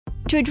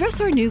To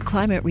address our new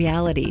climate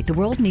reality, the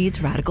world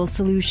needs radical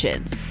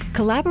solutions.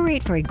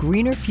 Collaborate for a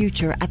greener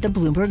future at the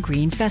Bloomberg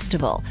Green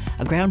Festival,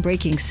 a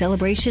groundbreaking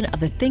celebration of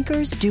the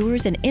thinkers,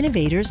 doers, and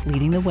innovators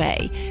leading the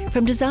way.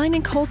 From design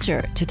and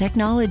culture to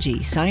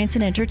technology, science,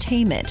 and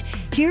entertainment,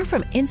 hear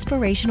from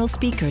inspirational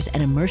speakers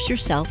and immerse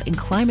yourself in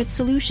climate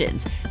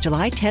solutions.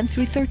 July 10th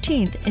through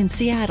 13th in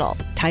Seattle.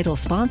 Title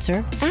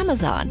sponsor,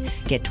 Amazon.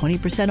 Get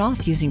 20%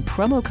 off using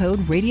promo code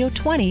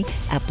Radio20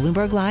 at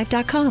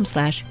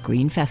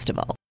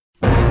BloombergLive.com/greenfestival.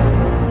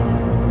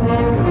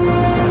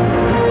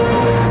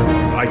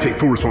 I take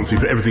full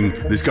responsibility for everything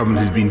this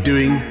government has been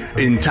doing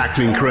in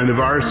tackling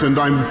coronavirus, and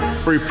I'm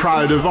very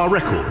proud of our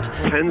record.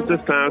 Tens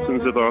of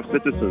thousands of our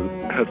citizens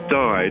have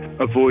died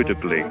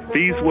avoidably.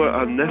 These were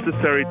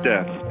unnecessary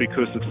deaths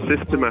because of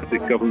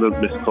systematic government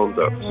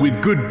misconduct.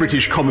 With good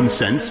British common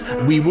sense,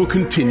 we will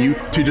continue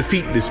to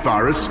defeat this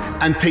virus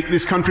and take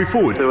this country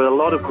forward. There are a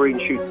lot of green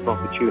shoots of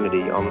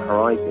opportunity on the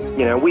horizon.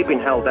 You know, we've been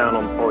held down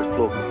on the forest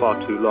floor for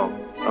far too long,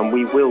 and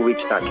we will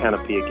reach that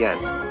canopy again.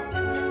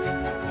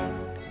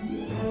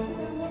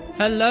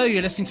 Hello,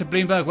 you're listening to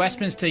Bloomberg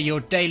Westminster, your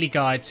daily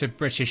guide to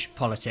British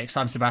politics.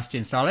 I'm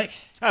Sebastian Sarlick.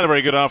 And a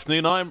very good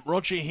afternoon, I'm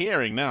Roger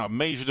Hearing. Now,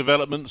 major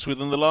developments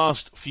within the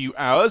last few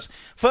hours.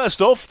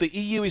 First off, the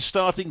EU is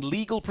starting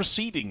legal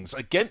proceedings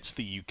against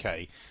the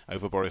UK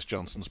over Boris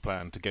Johnson's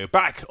plan to go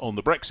back on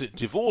the Brexit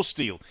divorce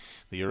deal.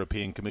 The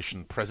European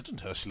Commission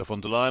President, Ursula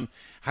von der Leyen,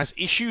 has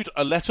issued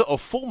a letter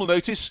of formal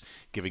notice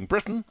giving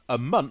Britain a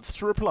month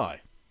to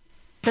reply.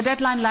 The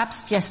deadline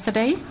lapsed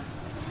yesterday.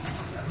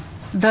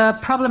 The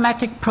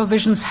problematic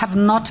provisions have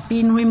not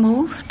been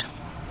removed.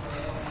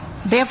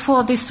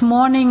 Therefore, this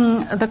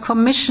morning, the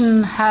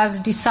Commission has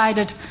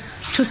decided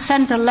to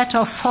send a letter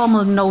of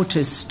formal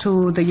notice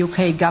to the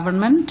UK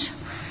government.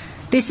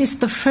 This is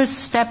the first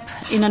step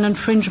in an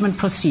infringement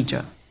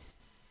procedure.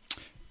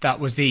 That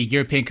was the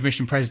European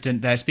Commission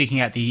President there speaking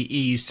at the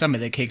EU summit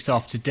that kicks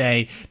off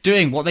today,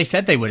 doing what they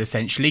said they would,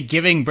 essentially,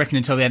 giving Britain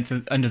until the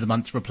end of the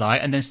month to reply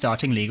and then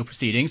starting legal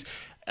proceedings.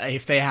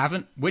 If they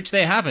haven't, which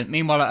they haven't.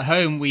 Meanwhile, at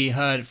home, we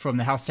heard from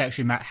the Health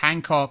Secretary, Matt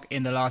Hancock,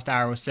 in the last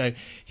hour or so.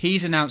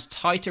 He's announced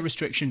tighter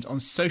restrictions on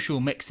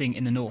social mixing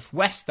in the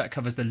northwest. That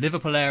covers the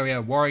Liverpool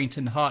area,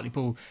 Warrington,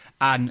 Hartlepool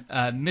and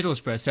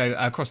Middlesbrough, so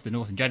across the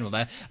north in general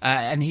there.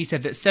 And he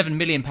said that £7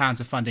 million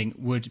of funding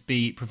would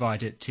be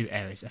provided to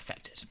areas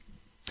affected.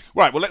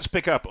 Right, well, let's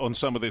pick up on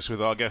some of this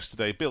with our guest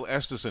today, Bill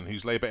Esterson,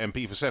 who's Labour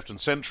MP for Sefton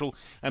Central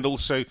and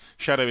also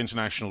Shadow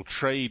International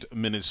Trade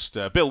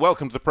Minister. Bill,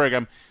 welcome to the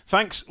programme.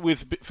 Thanks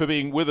for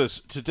being with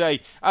us today.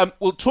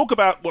 We'll talk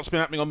about what's been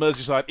happening on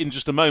Merseyside in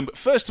just a moment. But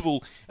first of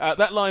all,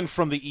 that line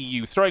from the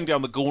EU, throwing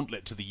down the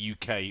gauntlet to the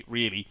UK,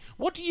 really.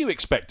 What do you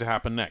expect to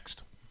happen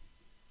next?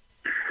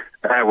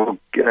 Hello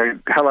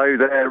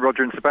there,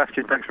 Roger and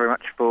Sebastian. Thanks very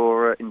much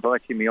for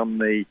inviting me on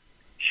the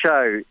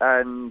show.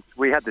 And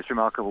we had this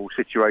remarkable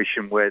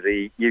situation where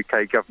the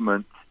UK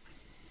government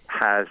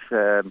has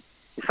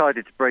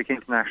decided to break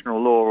international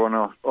law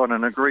on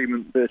an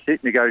agreement that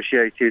it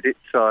negotiated, it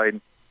signed,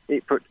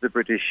 it put to the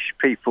British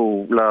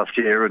people last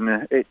year,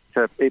 and it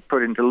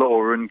put into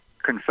law and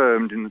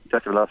confirmed in the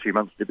set of the last few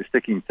months that it was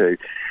sticking to.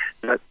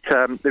 But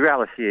the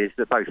reality is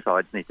that both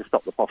sides need to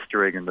stop the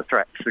posturing and the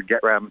threats and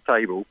get round the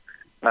table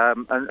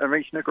and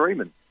reach an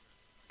agreement.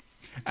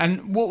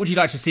 And what would you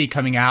like to see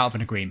coming out of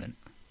an agreement?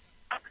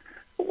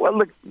 Well,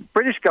 the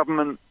British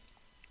government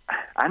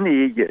and the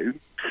EU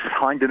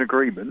signed an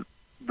agreement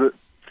that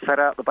set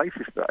out the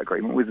basis of that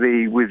agreement with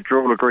the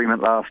withdrawal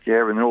agreement last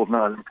year and the Northern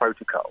Ireland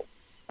Protocol.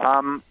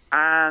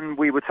 And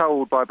we were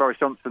told by Boris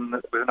Johnson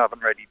that it was an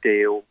oven-ready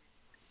deal,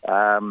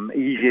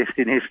 easiest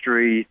in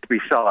history to be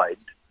signed.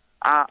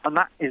 And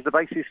that is the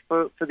basis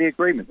for the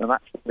agreement. And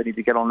that's what we need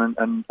to get on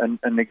and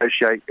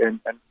negotiate and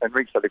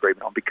reach that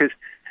agreement on, because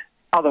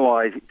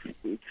otherwise,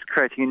 it's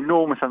creating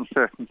enormous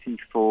uncertainty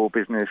for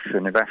business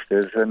and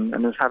investors, and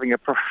is having a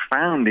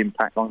profound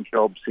impact on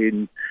jobs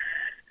in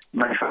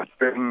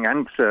manufacturing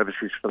and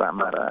services, for that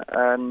matter.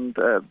 And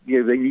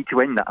they need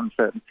to end that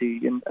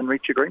uncertainty and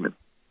reach agreement.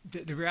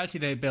 The reality,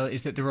 though, Bill,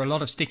 is that there are a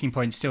lot of sticking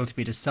points still to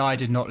be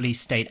decided, not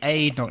least state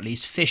aid, not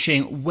least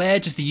fishing. Where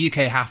does the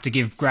UK have to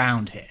give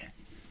ground here?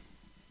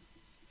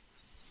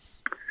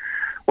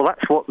 Well,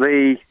 that's what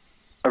the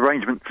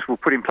arrangements were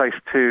put in place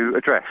to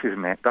address,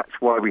 isn't it? That's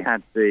why we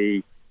had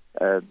the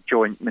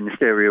joint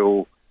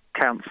ministerial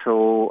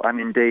council, and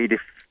indeed,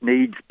 if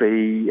needs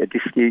be, a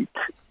dispute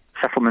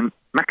settlement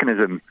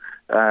mechanism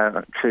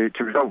to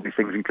resolve these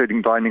things,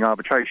 including binding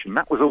arbitration.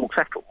 That was all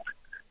settled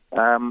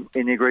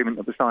in the agreement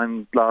that was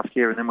signed last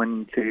year and then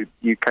went into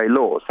UK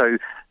law. So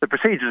the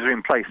procedures are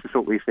in place to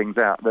sort these things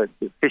out. The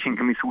fishing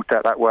can be sorted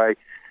out that way.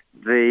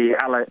 The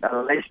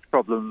alleged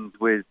problems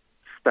with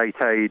state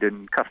aid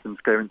and customs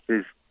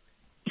clearances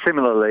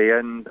similarly,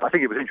 and I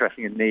think it was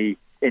interesting in the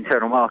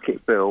internal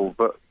market bill,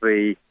 but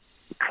the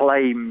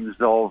claims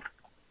of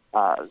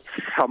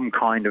some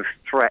kind of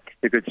threat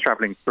to goods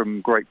travelling from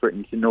Great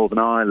Britain to Northern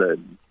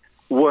Ireland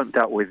weren't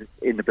dealt with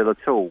in the bill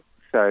at all.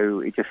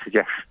 So it just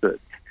suggests that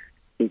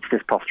it's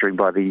just posturing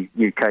by the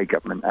UK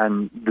government,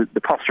 and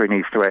the posturing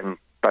needs to end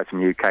both from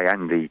the UK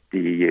and the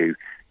EU,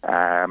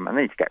 and they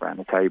need to get around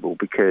the table,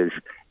 because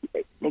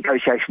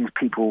negotiations,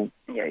 people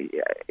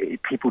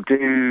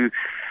do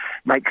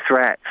make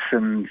threats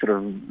and sort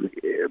of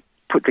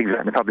put things out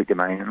in the public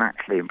domain, and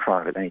actually in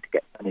private they need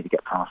to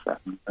get past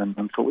that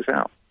and sort this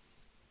out.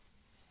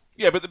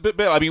 Yeah, but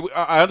Bill, I mean,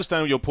 I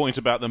understand your point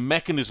about the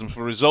mechanism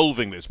for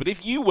resolving this. But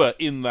if you were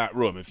in that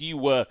room, if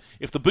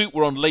the boot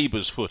were on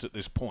Labour's foot at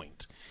this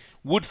point,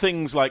 would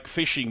things like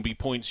fishing be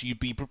points you'd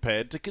be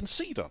prepared to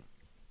concede on?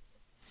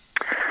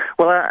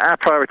 Well, our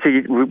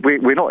priority,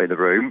 we're not in the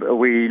room.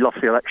 We lost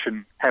the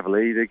election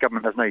heavily. The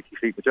government has no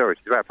 80-seat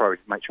majority. So our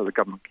priority is to make sure the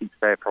government keeps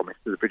their promise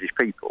to the British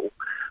people,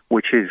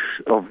 which is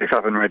of this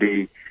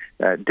oven-ready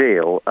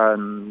deal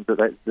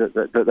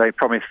that they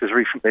promised as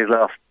recently as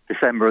last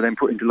December and then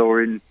put into law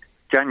in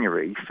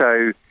January.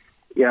 So,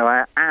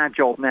 our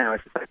job now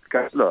is to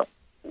say, look,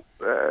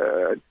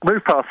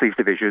 move past these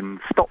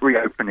divisions, stop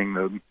reopening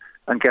them,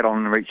 and get on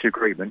and reach an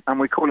agreement. And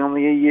we're calling on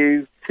the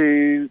EU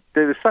to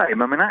do the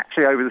same. I mean,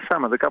 actually, over the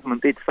summer, the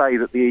government did say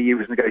that the EU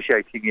was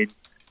negotiating in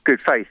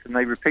good faith, and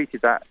they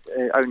repeated that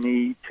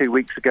only 2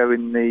 weeks ago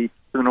in the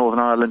Northern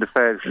Ireland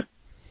Affairs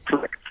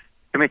Select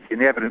Committee,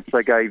 and the evidence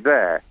they gave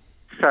there.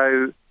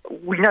 So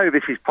we know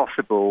this is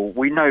possible.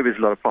 We know there's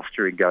a lot of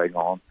posturing going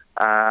on.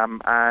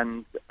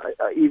 And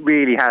it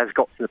really has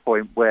got to the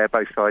point where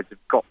both sides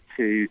have got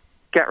to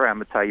get around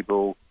the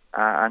table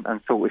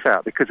and sort this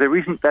out, because there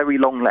isn't very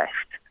long left,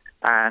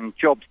 and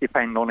jobs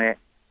depend on it.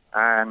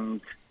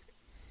 And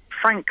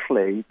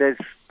frankly, there's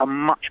a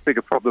much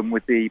bigger problem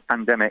with the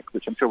pandemic,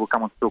 which I'm sure we'll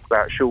come on to talk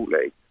about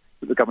shortly,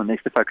 that the government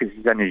needs to focus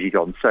its energies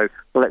on. So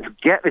let's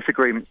get this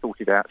agreement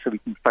sorted out so we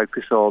can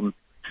focus on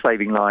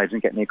saving lives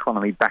and getting the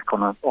economy back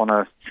on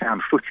a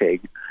sound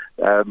footing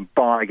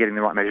by getting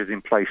the right measures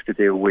in place to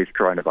deal with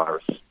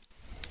coronavirus.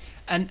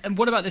 And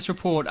what about this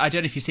report? I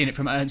don't know if you've seen it,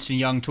 from Ernst &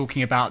 Young,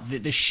 talking about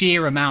the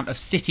sheer amount of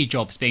city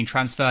jobs being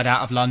transferred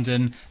out of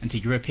London and to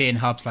European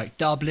hubs like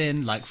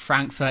Dublin, like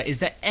Frankfurt. Is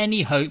there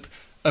any hope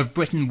of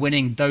Britain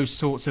winning those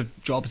sorts of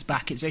jobs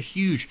back? It's a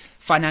huge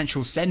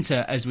financial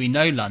centre, as we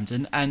know,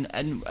 London,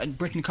 and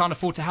Britain can't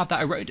afford to have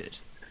that eroded.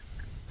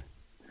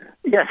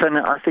 Yes, and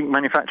I think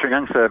manufacturing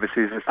and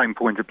services, the same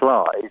point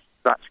applies.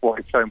 That's why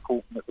it's so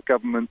important that the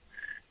government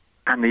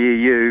and the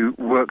EU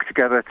work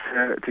together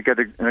to get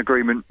an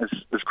agreement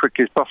as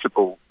quickly as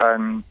possible.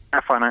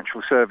 Our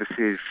financial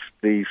services,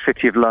 the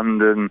City of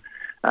London,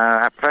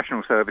 our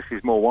professional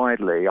services more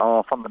widely,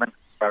 are fundamental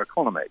to our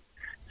economy.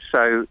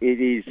 So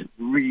it is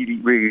really,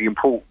 really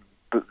important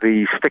that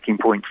the sticking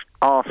points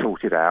are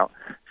sorted out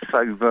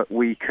so that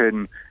we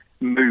can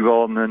move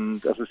on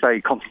and, as I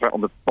say, concentrate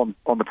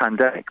on the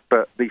pandemic.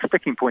 But the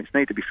sticking points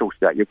need to be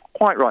sorted out. You're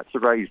quite right to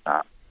raise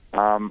that.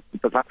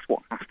 But that's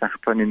what has to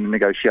happen in the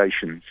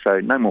negotiations.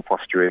 So no more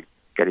posturing,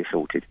 get it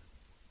sorted.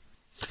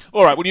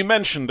 All right, well, you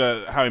mentioned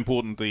how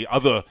important the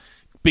other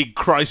big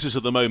crisis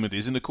at the moment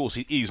is, and of course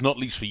it is, not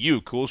least for you,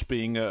 of course,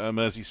 being a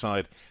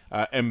Merseyside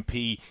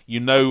MP. You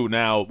know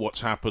now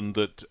what's happened,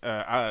 that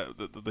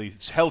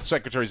the Health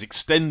Secretary has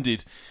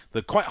extended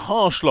the quite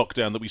harsh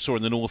lockdown that we saw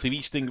in the north and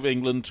east of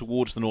England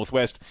towards the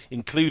northwest,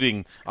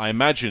 including, I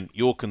imagine,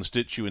 your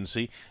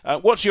constituency.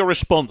 What's your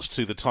response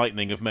to the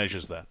tightening of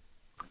measures there?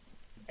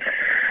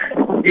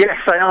 Yes,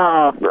 they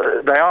are.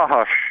 They are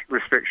harsh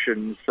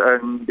restrictions,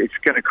 and it's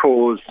going to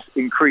cause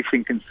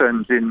increasing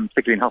concerns,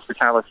 particularly in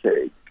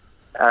hospitality,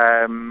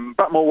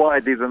 but more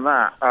widely than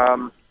that.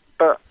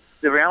 But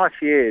the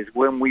reality is,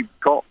 when we've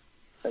got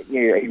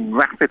a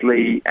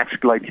rapidly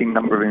escalating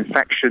number of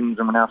infections,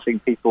 and we're now seeing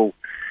people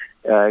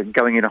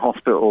going into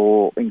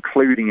hospital,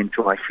 including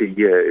into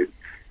ICU,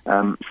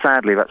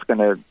 sadly, that's going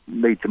to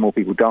lead to more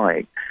people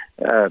dying.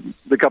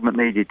 The government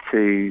needed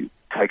to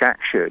take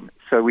action.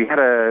 So we had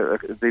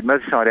the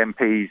Merseyside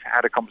MPs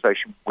had a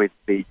conversation with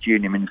the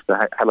Junior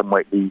Minister, Helen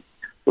Whately,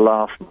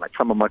 last night.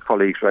 Some of my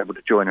colleagues were able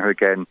to join her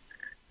again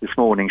this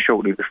morning,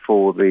 shortly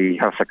before the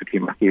Health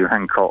Secretary, Matthew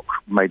Hancock,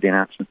 made the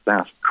announcement to the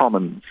House of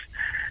Commons.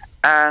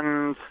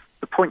 And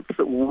the points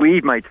that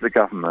we've made to the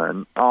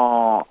government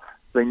are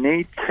they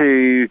need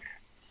to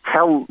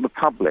tell the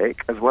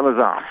public, as well as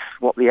us,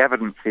 what the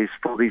evidence is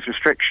for these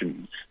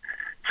restrictions.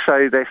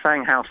 So they're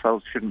saying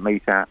households shouldn't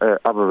meet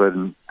with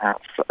other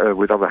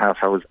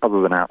households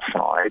other than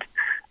outside.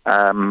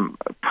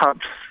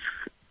 Pubs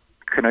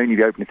can only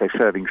be open if they're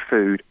serving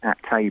food at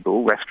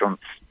table.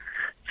 Restaurants,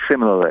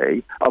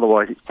 similarly.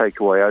 Otherwise, it's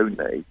takeaway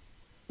only.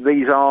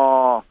 These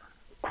are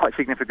quite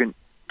significant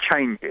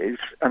changes,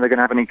 and they're going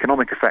to have an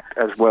economic effect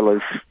as well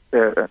as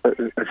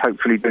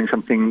hopefully doing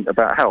something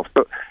about health.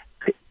 But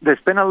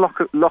there's been a loss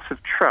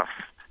of trust.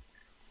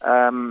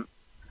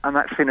 And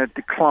that's in a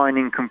decline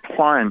in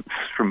compliance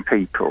from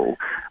people.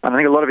 And I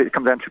think a lot of it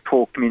comes down to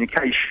poor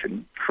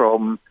communication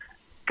from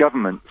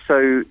government.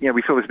 So,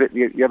 we saw this a bit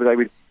the other day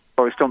with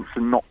Boris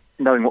Johnson not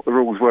knowing what the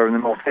rules were in the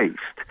North East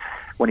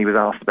when he was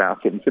asked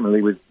about it, and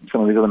similarly with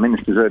some of these other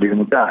ministers earlier in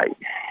the day.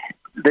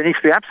 There needs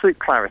to be absolute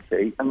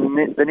clarity, and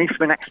there needs to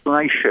be an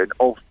explanation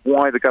of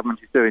why the government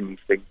is doing these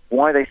things,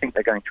 why they think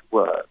they're going to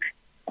work,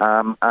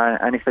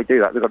 And if they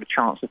do that, they've got a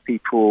chance of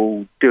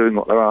people doing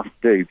what they're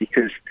asked to do,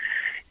 because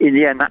in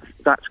the end,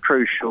 that's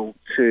crucial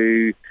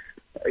to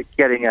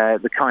getting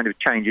the kind of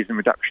changes and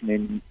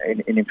reduction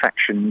in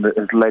infection that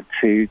has led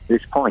to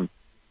this point.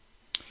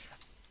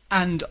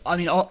 And, I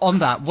mean, on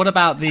that, what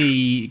about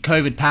the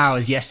COVID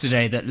powers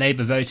yesterday that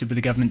Labour voted with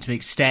the government to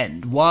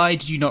extend? Why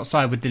did you not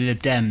side with the Lib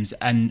Dems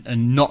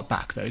and not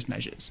back those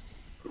measures?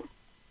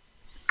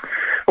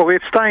 Well, we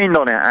abstained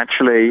on it,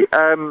 actually.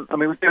 I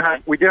mean,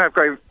 we do have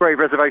grave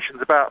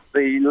reservations about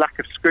the lack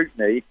of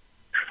scrutiny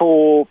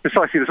for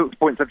precisely the sorts of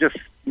points I've just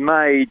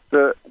made,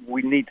 that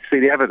we need to see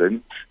the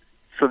evidence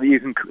so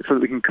that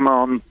we can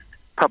command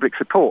public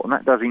support, and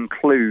that does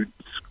include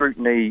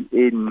scrutiny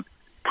in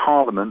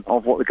Parliament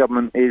of what the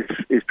government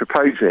is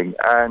proposing.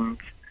 And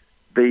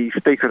the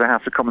Speaker of the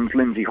House of Commons,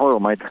 Lindsay Hoyle,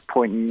 made that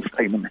point in the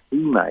statement he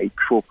made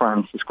before Prime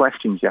Minister's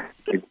questions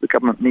yesterday. The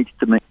government needs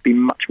to be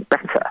much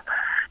better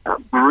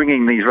at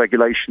bringing these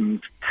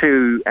regulations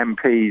to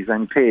MPs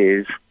and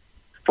peers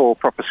for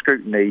proper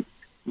scrutiny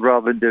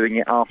rather than doing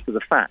it after the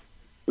fact.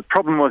 The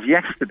problem was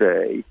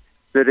yesterday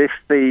that if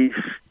these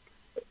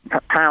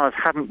powers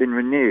hadn't been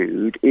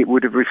renewed, it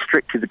would have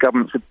restricted the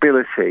government's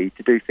ability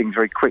to do things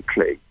very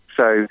quickly.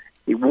 So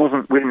we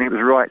didn't think it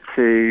was right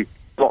to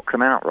block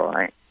them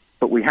outright,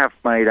 but we have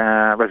made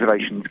our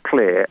reservations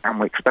clear, and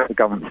we expect the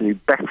government to do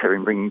better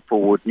in bringing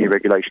forward new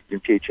regulations in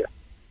future.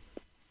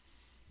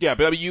 Yeah,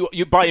 but I mean,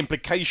 you by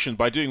implication,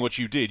 by doing what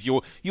you did,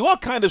 you are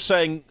kind of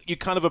saying you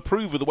kind of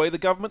approve of the way the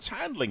government's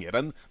handling it,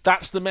 and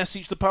that's the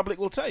message the public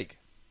will take.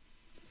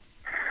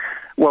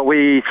 Well,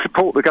 we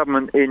support the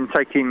government in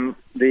taking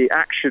the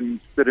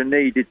actions that are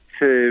needed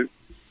to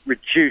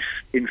reduce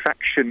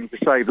infection to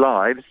save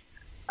lives.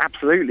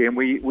 Absolutely, and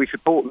we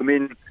support them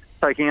in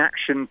taking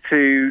action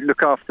to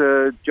look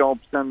after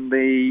jobs and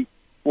the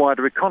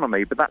wider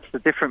economy. But that's a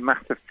different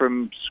matter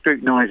from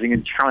scrutinising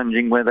and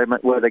challenging where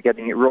they're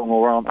getting it wrong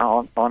or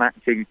aren't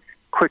acting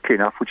quickly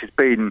enough, which has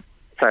been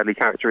sadly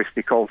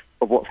characteristic of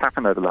what's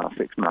happened over the last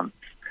 6 months.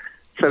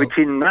 So it's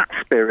in that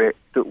spirit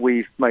that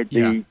we've made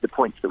the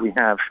points that we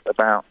have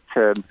about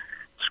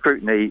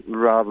scrutiny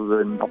rather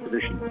than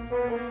opposition.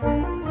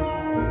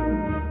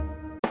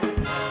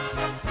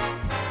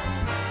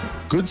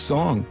 Good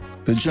song.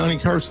 The Johnny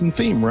Carson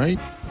theme, right?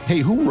 Hey,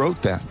 who wrote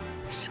that?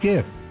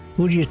 Skip.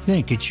 Who do you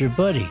think? It's your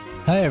buddy.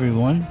 Hi,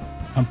 everyone.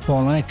 I'm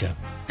Paul Anka.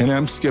 And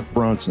I'm Skip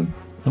Bronson.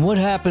 And what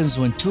happens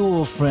when two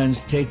old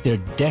friends take their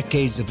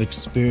decades of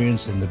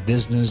experience in the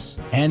business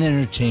and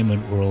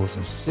entertainment worlds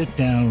and sit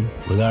down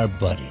with our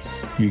buddies?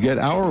 You get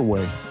Our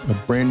Way, a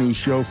brand new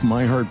show from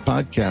iHeart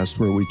Podcast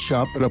where we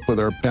chop it up with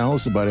our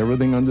pals about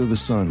everything under the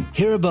sun.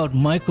 Hear about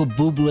Michael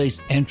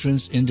Bublé's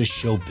entrance into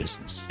show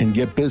business. And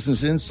get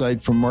business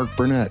insight from Mark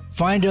Burnett.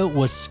 Find out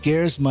what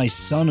scares my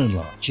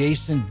son-in-law,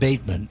 Jason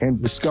Bateman. And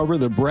discover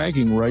the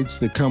bragging rights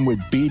that come with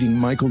beating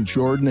Michael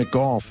Jordan at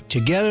golf.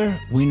 Together,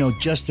 we know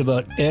just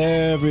about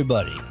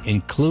everybody,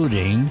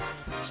 including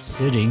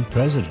sitting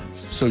presidents.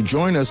 So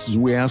join us as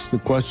we ask the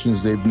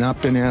questions they've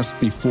not been asked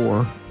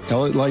before,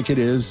 tell it like it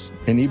is,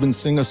 and even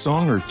sing a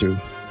song or two.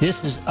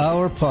 This is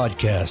our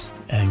podcast,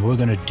 and we're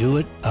going to do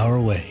it our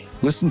way.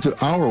 Listen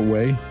to Our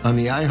Way on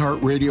the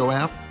iHeartRadio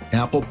app,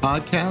 Apple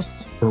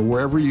Podcasts, or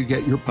wherever you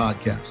get your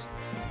podcasts.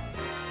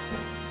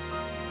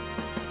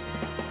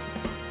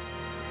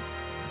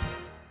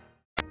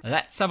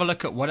 Let's have a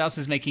look at what else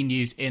is making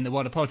news in the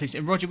world of politics.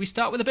 And Roger, we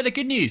start with a bit of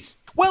good news.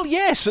 Well,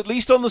 yes, at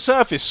least on the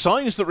surface,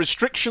 signs that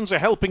restrictions are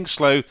helping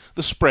slow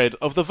the spread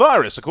of the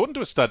virus, according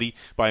to a study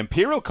by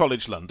Imperial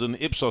College London,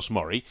 Ipsos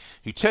Mori,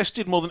 who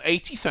tested more than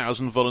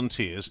 80,000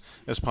 volunteers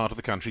as part of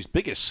the country's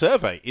biggest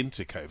survey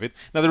into COVID.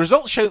 Now, the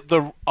results show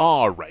the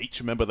R rate,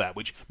 remember that,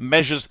 which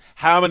measures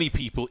how many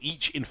people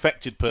each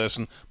infected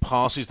person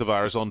passes the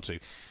virus on to.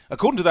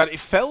 According to that, it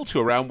fell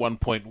to around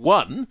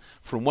 1.1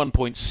 from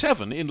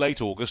 1.7 in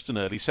late August and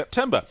early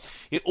September.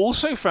 It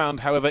also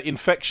found, however,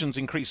 infections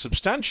increased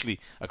substantially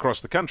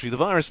across the country. The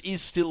virus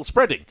is still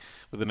spreading,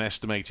 with an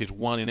estimated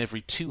 1 in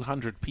every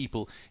 200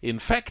 people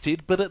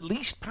infected, but at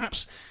least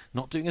perhaps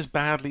not doing as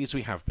badly as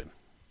we have been.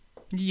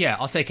 Yeah,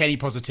 I'll take any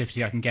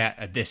positivity I can get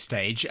at this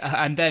stage.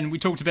 And then we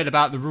talked a bit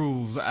about the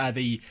rules,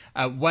 the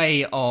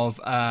way of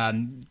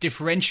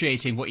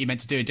differentiating what you're meant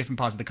to do in different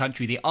parts of the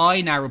country. The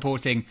Eye now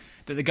reporting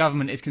that the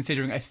government is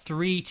considering a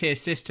 3-tier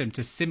system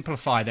to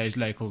simplify those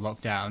local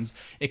lockdowns.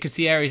 It could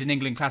see areas in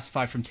England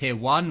classified from Tier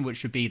 1,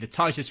 which would be the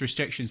tightest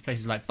restrictions,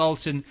 places like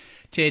Bolton,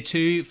 Tier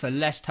 2 for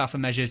less tougher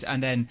measures,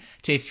 and then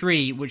Tier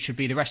 3, which should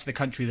be the rest of the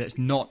country that's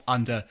not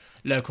under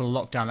local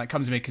lockdown. That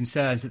comes amid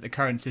concerns that the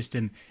current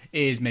system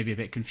is maybe a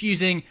bit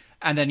confusing,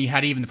 and then you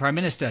had even the Prime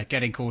Minister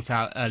getting caught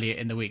out earlier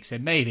in the week. So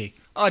maybe,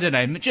 I don't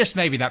know, just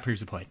maybe that proves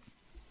the point.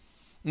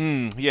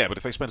 Yeah, but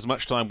if they spent as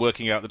much time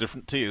working out the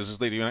different tiers as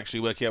they do actually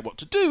working out what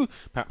to do,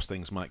 perhaps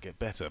things might get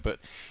better. But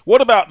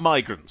what about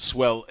migrants?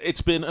 Well,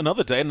 it's been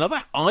another day,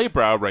 another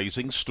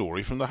eyebrow-raising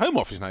story from the Home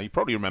Office. Now, you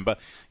probably remember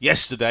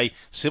yesterday,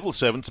 civil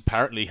servants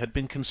apparently had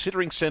been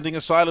considering sending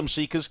asylum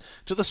seekers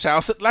to the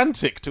South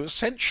Atlantic, to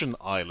Ascension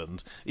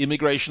Island,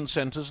 immigration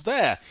centres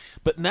there.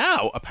 But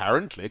now,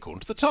 apparently,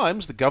 according to the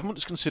Times, the government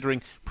is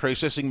considering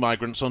processing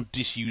migrants on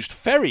disused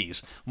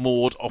ferries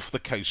moored off the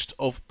coast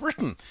of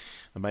Britain.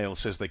 The Mail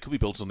says they could be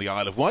built on the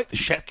Isle of Wight, the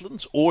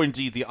Shetlands, or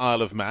indeed the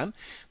Isle of Man.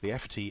 The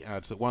FT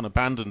adds that one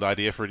abandoned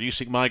idea for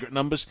reducing migrant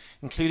numbers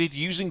included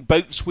using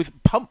boats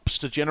with pumps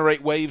to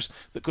generate waves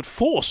that could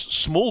force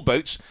small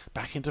boats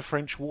back into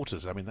French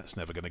waters. I mean, that's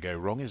never going to go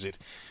wrong, is it?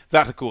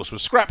 That, of course,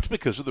 was scrapped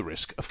because of the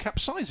risk of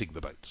capsizing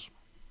the boats.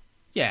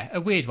 Yeah,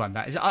 a weird one,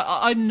 that is.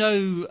 I'm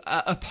no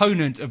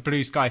opponent of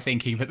blue sky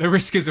thinking, but the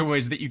risk is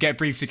always that you get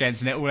briefed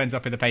against and it all ends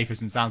up in the papers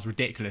and sounds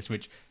ridiculous,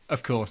 which,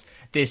 of course,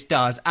 this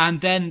does.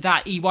 And then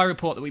that EY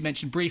report that we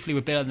mentioned briefly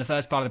with Bill in the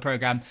first part of the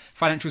programme,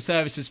 financial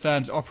services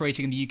firms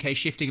operating in the UK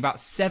shifting about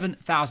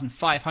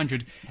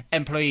 7,500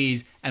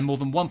 employees and more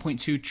than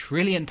 £1.2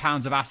 trillion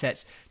of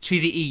assets to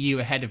the EU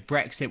ahead of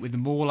Brexit, with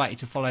more likely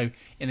to follow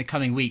in the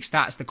coming weeks.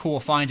 That's the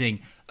core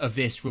finding of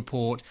this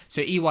report.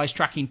 So EY is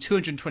tracking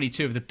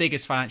 222 of the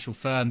biggest financial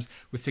firms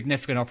with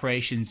significant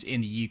operations in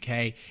the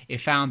UK. It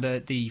found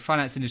that the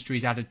finance industry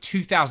has added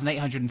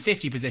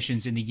 2,850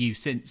 positions in the EU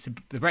since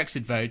the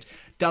Brexit vote.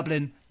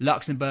 Dublin,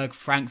 Luxembourg,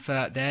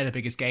 Frankfurt, they're the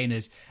biggest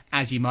gainers,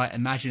 as you might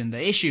imagine.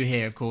 The issue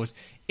here, of course,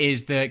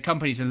 is that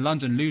companies in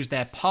London lose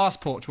their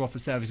passport to offer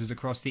services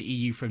across the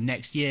EU from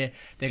next year.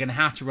 They're going to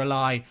have to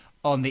rely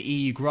on the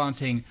EU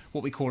granting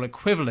what we call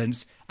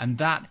equivalence, and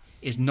that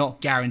is not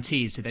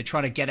guaranteed. So they're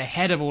trying to get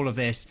ahead of all of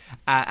this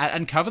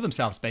and cover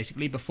themselves,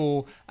 basically,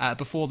 before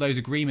those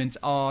agreements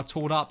are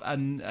torn up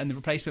and the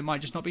replacement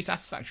might just not be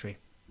satisfactory.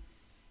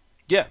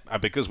 Yeah,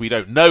 and because we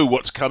don't know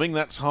what's coming,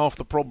 that's half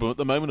the problem at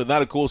the moment. And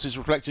that, of course, is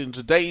reflected in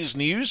today's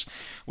news,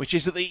 which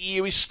is that the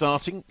EU is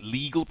starting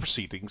legal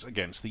proceedings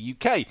against the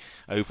UK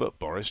over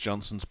Boris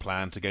Johnson's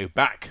plan to go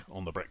back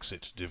on the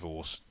Brexit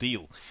divorce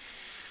deal.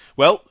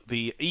 Well,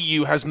 the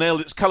EU has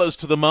nailed its colours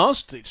to the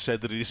mast. It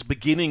said that it is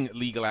beginning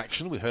legal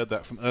action. We heard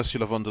that from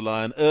Ursula von der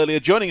Leyen earlier.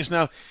 Joining us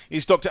now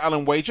is Dr.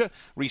 Alan Wager,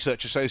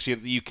 Research Associate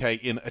at the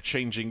UK in A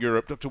Changing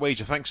Europe. Dr.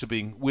 Wager, thanks for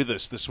being with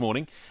us this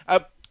morning.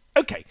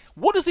 OK,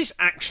 what does this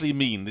actually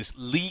mean, this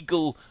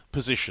legal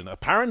position?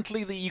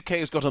 Apparently the UK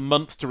has got a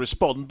month to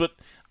respond, but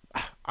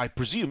I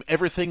presume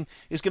everything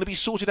is going to be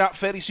sorted out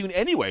fairly soon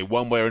anyway,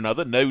 one way or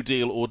another, no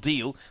deal or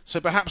deal, so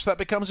perhaps that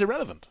becomes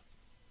irrelevant.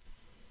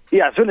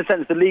 Yeah, so in a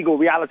sense, the legal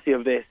reality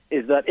of this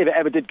is that if it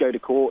ever did go to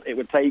court, it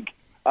would take,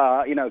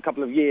 a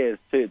couple of years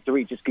to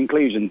reach its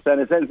conclusion. So in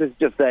a sense, it's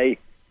just a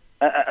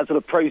sort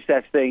of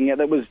process thing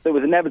that was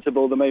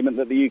inevitable the moment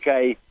that the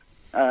UK,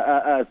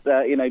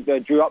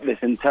 drew up this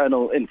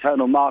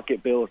internal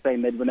market bill,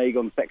 saying they'd renege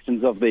on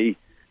sections of the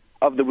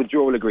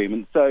withdrawal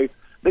agreement. So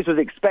this was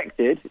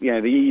expected.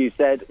 The EU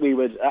said we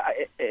would,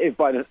 if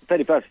by the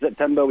 31st of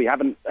September we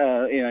haven't,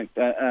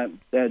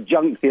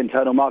 junked the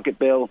internal market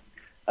bill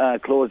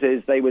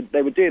clauses, they would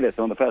do this.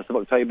 On the 1st of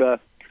October,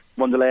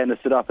 von der Leyen has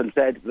stood up and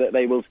said that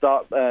they will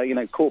start,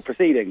 court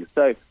proceedings.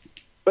 So,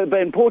 but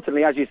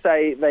importantly, as you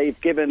say, they've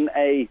given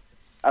a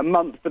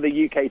month for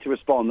the UK to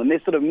respond, and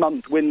this sort of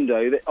month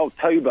window,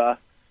 October,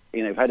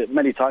 we've had it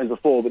many times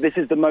before, but this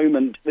is the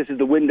moment, this is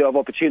the window of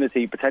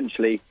opportunity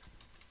potentially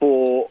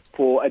for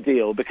a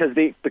deal, because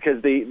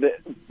the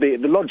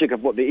logic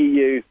of what the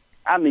EU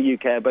and the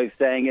UK are both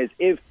saying is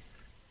if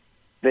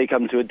they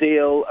come to a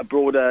deal, a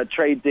broader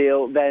trade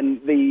deal,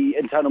 then the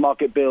internal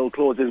market bill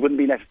clauses wouldn't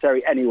be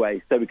necessary anyway.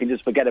 So we can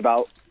just forget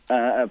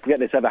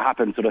this ever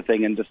happened sort of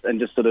thing, and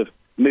just sort of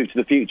move to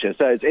the future.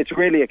 So it's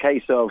really a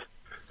case of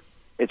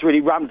it's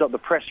really ramped up the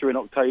pressure in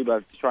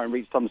October to try and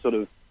reach some sort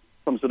of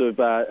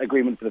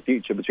agreement for the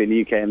future between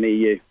the UK and the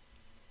EU.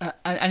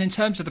 And in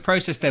terms of the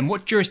process then,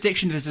 what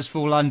jurisdiction does this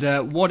fall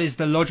under? What is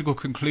the logical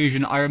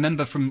conclusion? I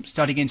remember from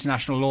studying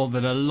international law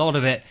that a lot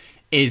of it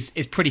is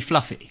pretty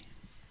fluffy.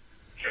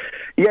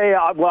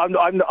 Yeah. Well,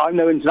 I'm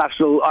no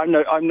international. I'm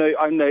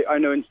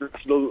no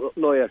international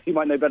lawyer. So you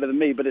might know better than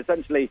me. But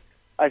essentially,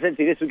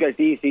 this would go to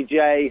the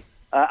ECJ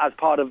as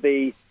part of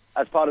the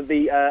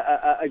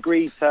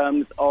agreed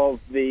terms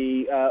of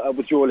the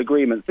withdrawal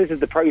agreement. This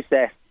is the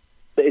process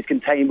that is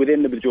contained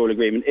within the withdrawal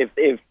agreement.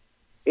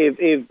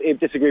 If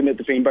disagreement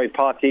between both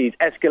parties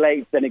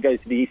escalates, then it goes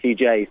to the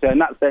ECJ. So in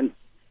that sense,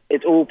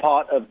 it's all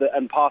part of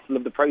and parcel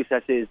of the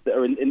processes that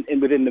are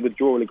within the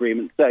withdrawal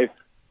agreement. So,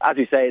 as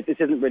you say, this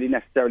isn't really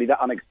necessarily that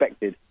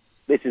unexpected.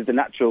 This is the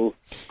natural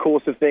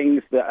course of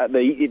things. That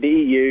the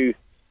EU,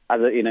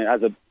 as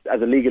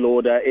a legal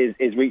order,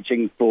 is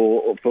reaching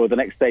for the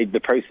next stage of the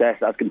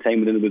process as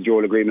contained within the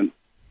withdrawal agreement.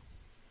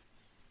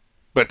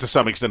 But to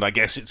some extent, I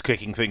guess it's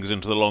kicking things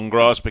into the long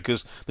grass,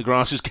 because the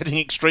grass is getting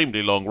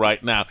extremely long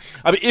right now.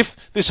 I mean, if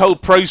this whole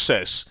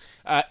process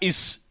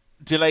is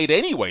delayed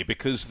anyway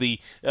because the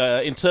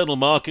internal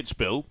markets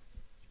bill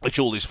which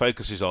all this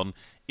focuses on,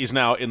 is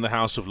now in the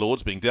House of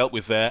Lords being dealt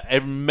with there.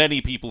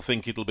 Many people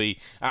think it'll be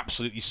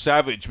absolutely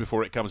savage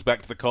before it comes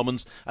back to the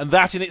Commons, and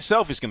that in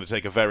itself is going to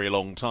take a very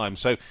long time.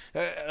 So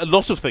a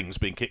lot of things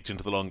being kicked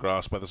into the long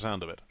grass by the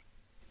sound of it.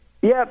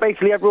 Yeah,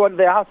 basically everyone,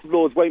 the House of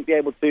Lords won't be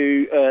able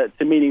to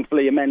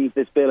meaningfully amend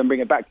this bill and bring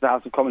it back to the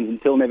House of Commons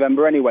until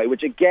November anyway,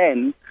 which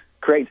again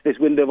creates this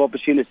window of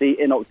opportunity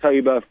in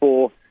October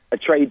for a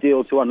trade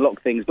deal to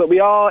unlock things. But we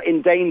are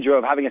in danger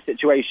of having a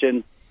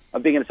situation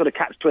of being in a sort of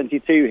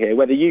catch-22 here,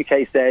 where the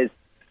UK says,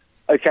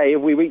 OK,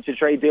 if we reach a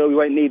trade deal, we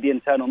won't need the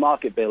internal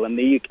market bill. And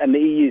the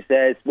EU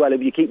says, well,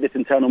 if you keep this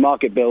internal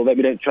market bill, then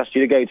we don't trust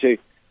you to go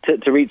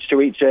to reach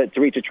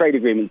a trade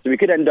agreement. So we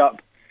could end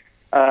up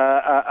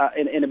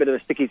in a bit of a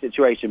sticky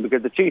situation,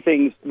 because the two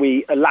things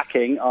we are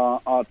lacking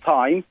are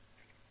time,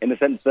 in the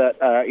sense that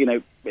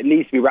it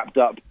needs to be wrapped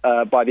up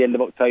by the end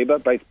of October.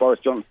 Both Boris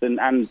Johnson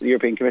and the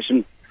European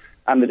Commission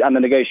and the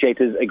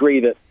negotiators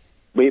agree that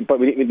we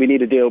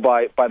need a deal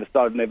by the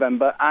start of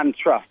November. And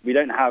trust. We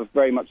don't have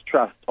very much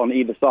trust on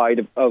either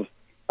side of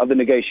the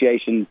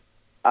negotiations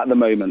at the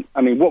moment.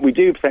 I mean, what we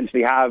do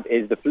potentially have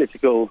is the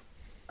political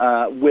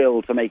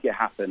will to make it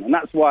happen, and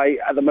that's why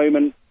at the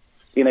moment,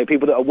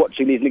 people that are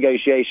watching these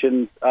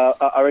negotiations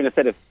are in a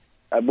set of,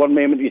 at one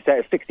moment you say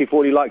it's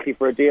 60-40 likely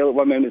for a deal, at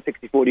one moment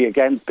 60-40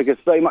 against, because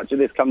so much of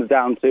this comes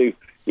down to,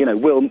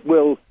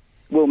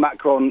 will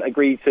Macron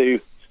agree to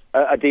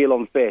a deal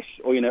on fish,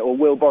 or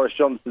will Boris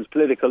Johnson's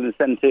political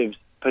incentives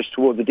push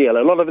towards a deal?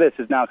 A lot of this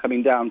is now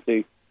coming down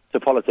to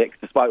politics,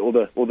 despite all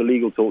the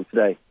legal talk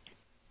today.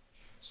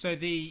 So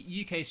the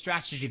UK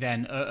strategy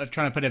then of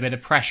trying to put a bit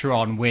of pressure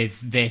on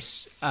with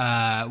this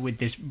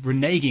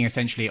reneging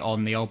essentially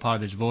on the old part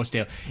of the divorce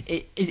deal,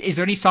 is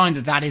there any sign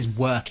that is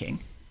working?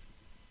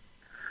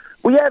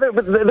 Well, yeah,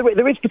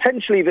 there is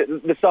potentially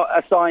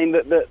a sign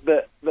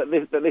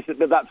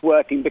that's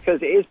working,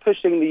 because it is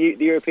pushing the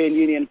European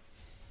Union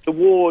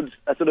towards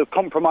a sort of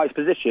compromise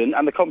position,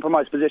 and the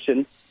compromise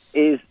position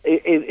is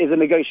a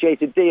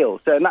negotiated deal.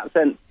 So in that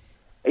sense,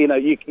 and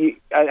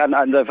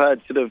I've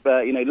heard sort of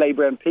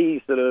Labour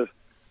MPs sort of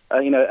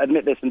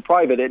admit this in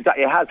private. It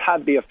has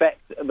had the effect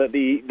that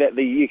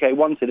the UK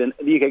wanted, and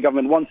the UK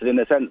government wanted, in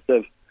the sense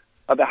of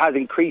it has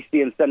increased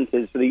the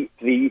incentives for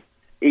the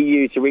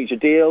EU to reach a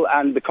deal,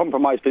 and the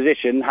compromise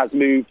position has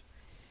moved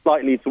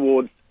slightly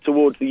towards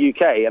the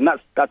UK. And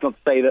that's not to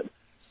say that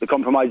the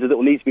compromises that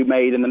will need to be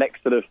made in the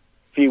next sort of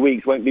few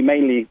weeks won't be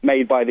mainly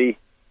made by the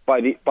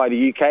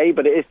UK,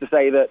 but it is to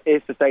say that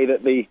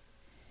the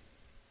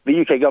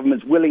UK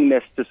government's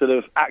willingness to sort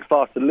of act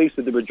fast and loose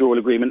with the withdrawal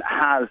agreement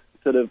has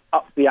sort of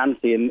upped the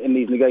ante in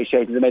these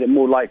negotiations and made it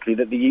more likely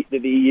that the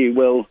EU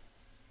will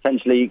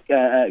essentially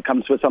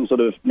come to some sort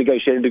of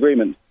negotiated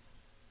agreement.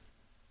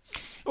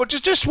 Well,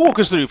 just walk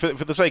us through,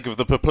 for the sake of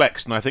the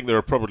perplexed, and I think there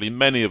are probably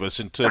many of us,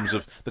 in terms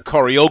of the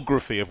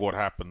choreography of what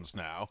happens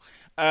now.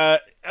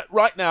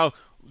 Right now,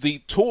 the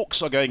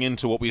talks are going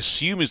into what we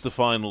assume is the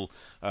final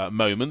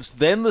moments.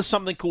 Then there's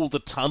something called the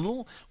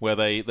tunnel, where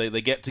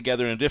they get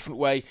together in a different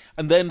way,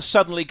 and then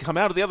suddenly come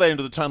out of the other end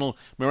of the tunnel,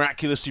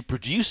 miraculously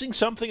producing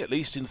something, at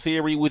least in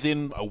theory,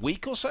 within a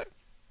week or so?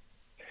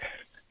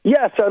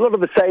 Yeah, so a lot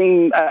of the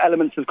same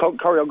elements of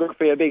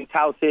choreography are being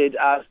touted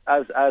as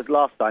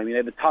last time.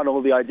 The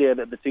tunnel, the idea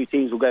that the two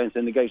teams will go into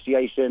a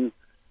negotiation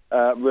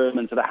room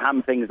and sort of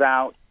ham things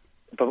out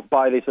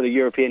by the sort of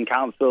European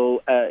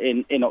Council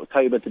in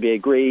October to be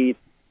agreed,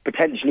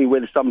 potentially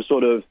with some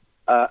sort of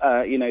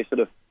sort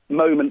of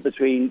moment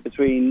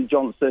between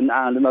Johnson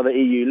and another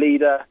EU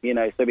leader.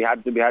 So we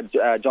had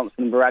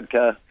Johnson and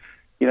Varadkar,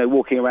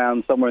 walking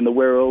around somewhere in the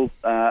Wirral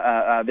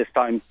this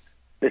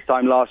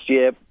time last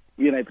year.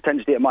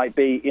 Potentially it might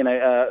be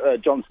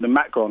Johnson and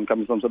Macron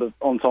come some sort of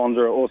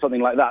entendre or something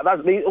like that.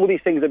 All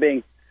these things are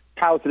being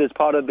touted as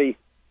part of the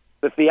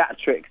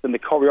theatrics and the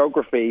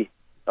choreography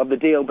of the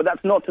deal, but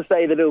that's not to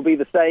say that it'll be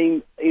the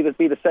same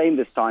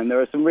this time.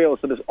 There are some real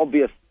sort of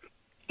obvious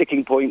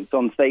sticking points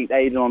on state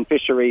aid and on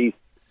fisheries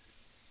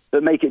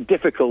that make it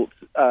difficult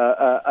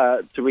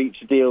to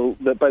reach a deal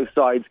that both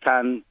sides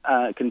can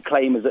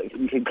claim as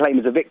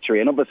a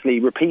victory. And obviously,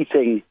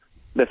 repeating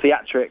the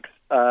theatrics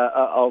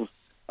of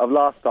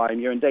last time,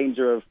 you're in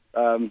danger of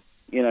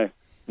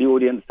the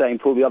audience saying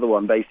pull the other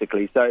one,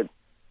 basically. So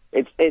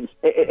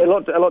a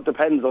lot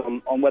depends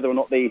on whether or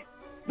not the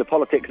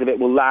politics of it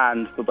will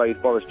land for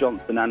both Boris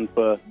Johnson and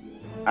for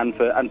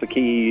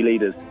key EU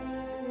leaders.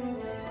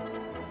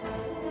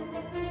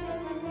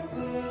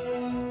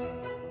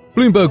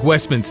 Bloomberg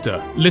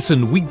Westminster.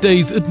 Listen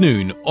weekdays at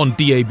noon on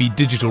DAB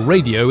Digital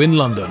Radio in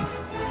London.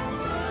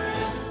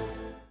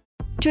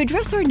 To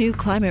address our new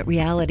climate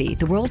reality,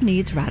 the world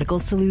needs radical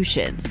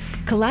solutions.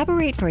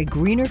 Collaborate for a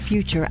greener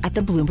future at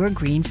the Bloomberg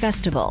Green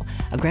Festival,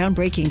 a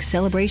groundbreaking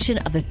celebration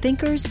of the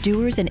thinkers,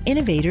 doers, and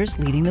innovators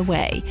leading the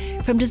way.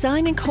 From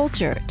design and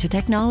culture to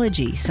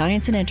technology,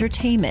 science, and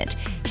entertainment,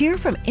 hear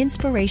from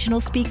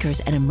inspirational speakers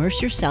and immerse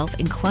yourself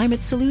in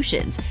climate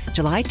solutions.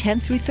 July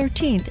 10th through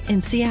 13th in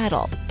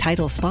Seattle.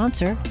 Title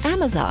sponsor,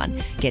 Amazon.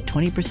 Get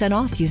 20%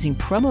 off using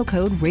promo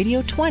code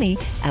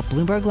RADIO20 at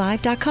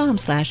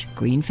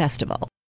BloombergLive.com/Green Festival.